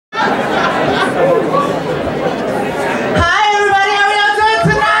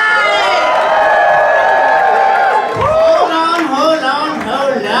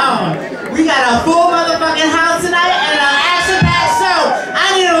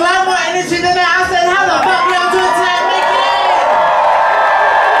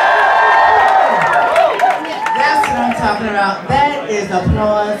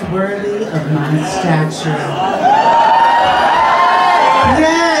Applause worthy of my stature.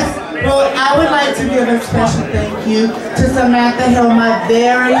 Yes! Well, I would like to give a special thank you to Samantha Hill, my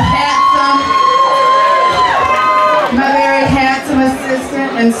very handsome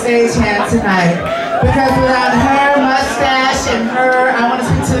assistant and stagehand tonight. Because without her mustache and her, I want to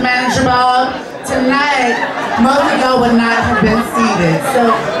speak to the manager Bob, tonight, most of y'all would not have been seated.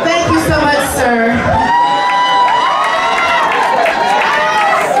 So, thank you so much, sir.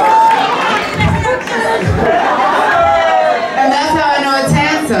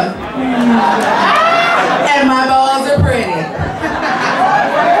 And my balls are pretty.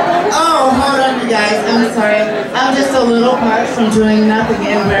 Oh, hold on, you guys. I'm sorry. I'm just a little part from doing nothing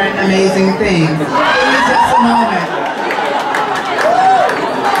and wearing amazing things. Give me just a moment.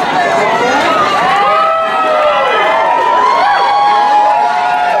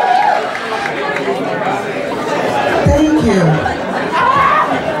 Thank you.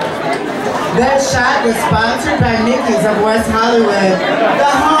 That shot was sponsored by Micky's of West Hollywood,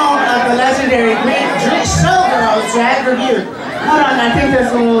 the home of the legendary Showgirls drag review. Hold on, I think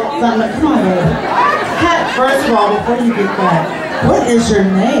there's a little something. Come on, baby. First of all, before you get that, what is your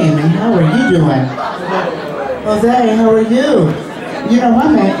name and how are you doing? Jose, how are you? You know,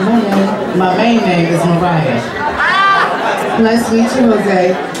 my main name is Mariah. Nice to meet you,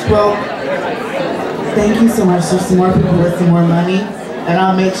 Jose. Well, thank you so much. There's some more people with some more money. And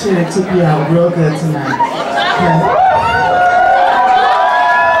I'll make sure to tip you out real good tonight.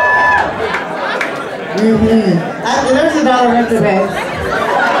 Okay. There's $1 right there, babe.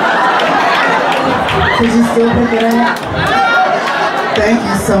 Could you still pick it up? Thank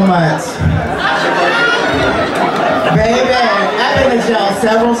you so much. Baby, I've been to jail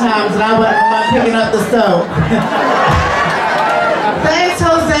several times and I wasn't picking up the soap. Thanks,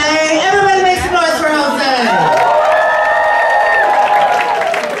 Jose. Everybody make some noise for Jose.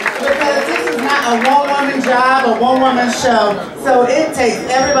 A one-woman job, a one-woman show. So it takes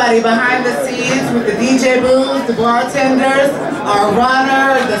everybody behind the scenes with the DJ booths, the bartenders, our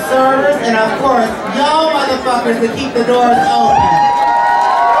runner, the servers, and of course, y'all motherfuckers that keep the doors open.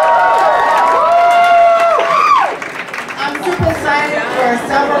 I'm super excited for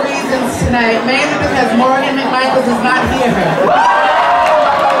several reasons tonight, mainly because Morgan McMichaels is not here.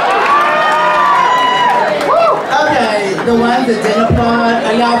 Okay, the ones that didn't applaud,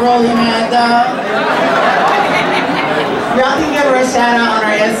 are y'all rolling mad though? Y'all can give her a shout out on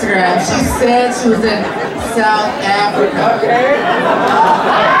our Instagram. She said she was in South Africa. Okay.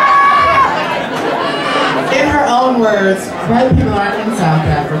 In her own words, white people aren't in South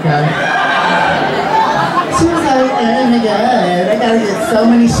Africa. She was like, oh my god, I gotta get so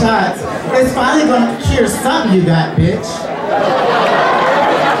many shots. It's finally gonna cure something you got, bitch.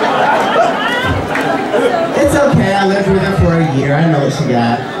 It's okay, I lived with her for a year. I know what she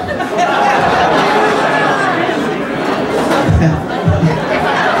got.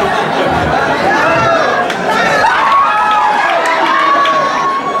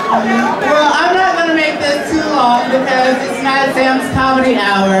 Well, I'm not going to make this too long because it's not Sam's Comedy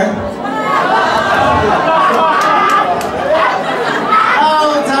Hour.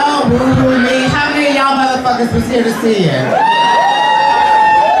 Oh, don't boo-hoo me. How many of y'all motherfuckers was here to see it?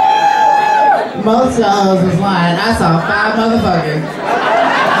 Most of y'all was lying. I saw 5 motherfuckers.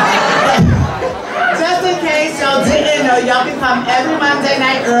 Just in case y'all didn't know, y'all can come every Monday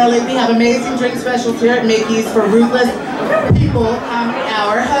night early. We have amazing drink specials here at Mickey's for Ruthless People Comedy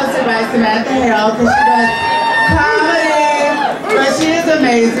Hour, hosted by Samantha Hill, because she does comedy. But she is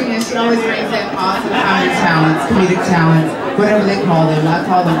amazing, and she always brings in awesome comedy talents, comedic talents, whatever they call them. I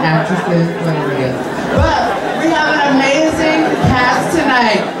call them actresses, whatever it is. But we have an amazing cast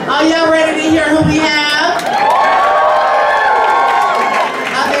tonight. Are y'all ready to hear who we have?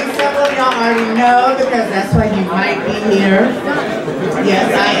 I think several of y'all already know because that's why you might be here.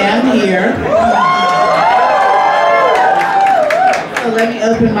 Yes, I am here. So let me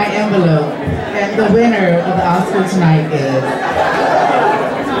open my envelope. And the winner of the Oscar tonight is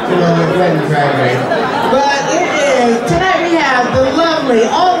Drag Race. But it is, tonight we have the lovely,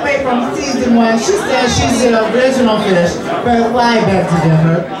 all the way from season 1. She says she's the original fish, but why beg to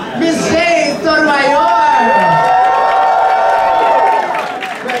differ? Miss Jade Sotomayor.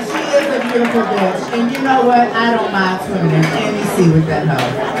 But she is a beautiful bitch, and you know what? I don't mind swimming in any sea with that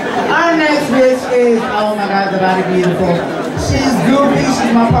hoe. Our next bitch is, oh my God, the body beautiful. She's goofy.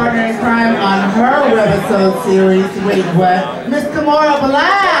 She's my partner in crime on her webisode series. Wait, what? Miss Mariah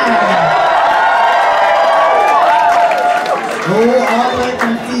Balenciaga. Oh, all the way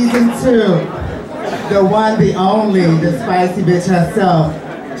from season 2. The one, the only, the spicy bitch herself.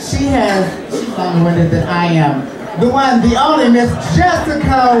 She's longer-winded than I am. The one, the only, Miss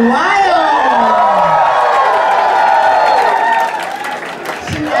Jessica Wild.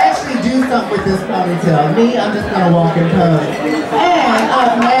 Something with this ponytail. Me, I'm just gonna walk and pose. And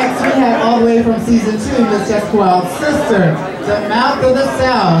up next, we have all the way from season 2, Miss Jessica Wild's sister, the mouth of the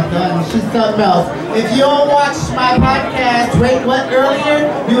South. She's something else. If you all watched my podcast, Wait What,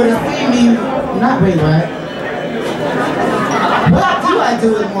 earlier, you would have seen me, not Wait What. What do I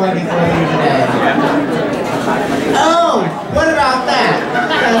do in morning earlier today? Oh, what about that?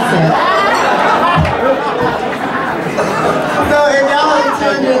 That's it. So if y'all are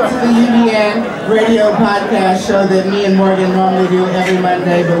tuned into the UBN radio podcast show that me and Morgan normally do every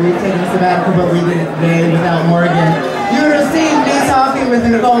Monday, but we've taken a sabbatical, but we did it today without Morgan, you would have seen me talking with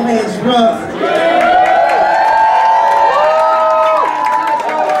Nicole Page Brooks.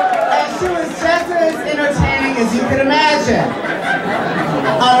 And she was just as entertaining as you could imagine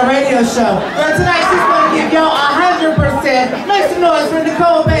on a radio show. But tonight she's going to give y'all 100%. Make some noise for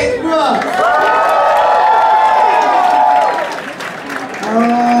Nicole Page Brooks.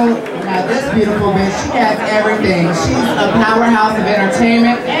 Oh, now this beautiful bitch, she has everything. She's a powerhouse of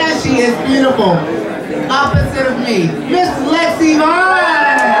entertainment, and she is beautiful. Opposite of me, Miss Lexi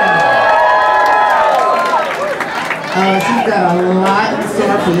Vine. Oh, she's got a lot in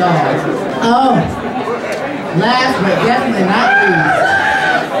store for y'all. Oh, last but definitely not least,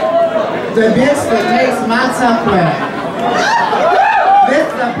 the bitch that makes my tough wet. This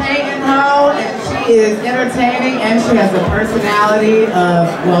is a painting hoe, and she is entertaining, and she has a personality of,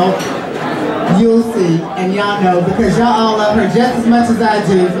 well, you'll see, and y'all know, because y'all all love her just as much as I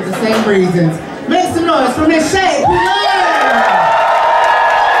do for the same reasons. Make some noise for Miss Shay.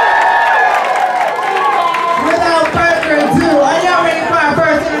 Without further ado, are y'all ready for our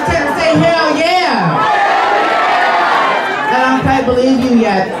first entertainer? Say hell yeah! I don't quite believe you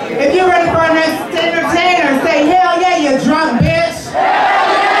yet. If you're ready for our next entertainer, say hell yeah, you drunk bitch!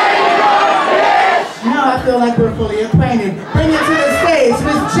 Now I feel like we're fully acquainted. Bring it to the stage,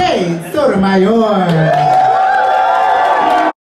 Miss Jade Sotomayor.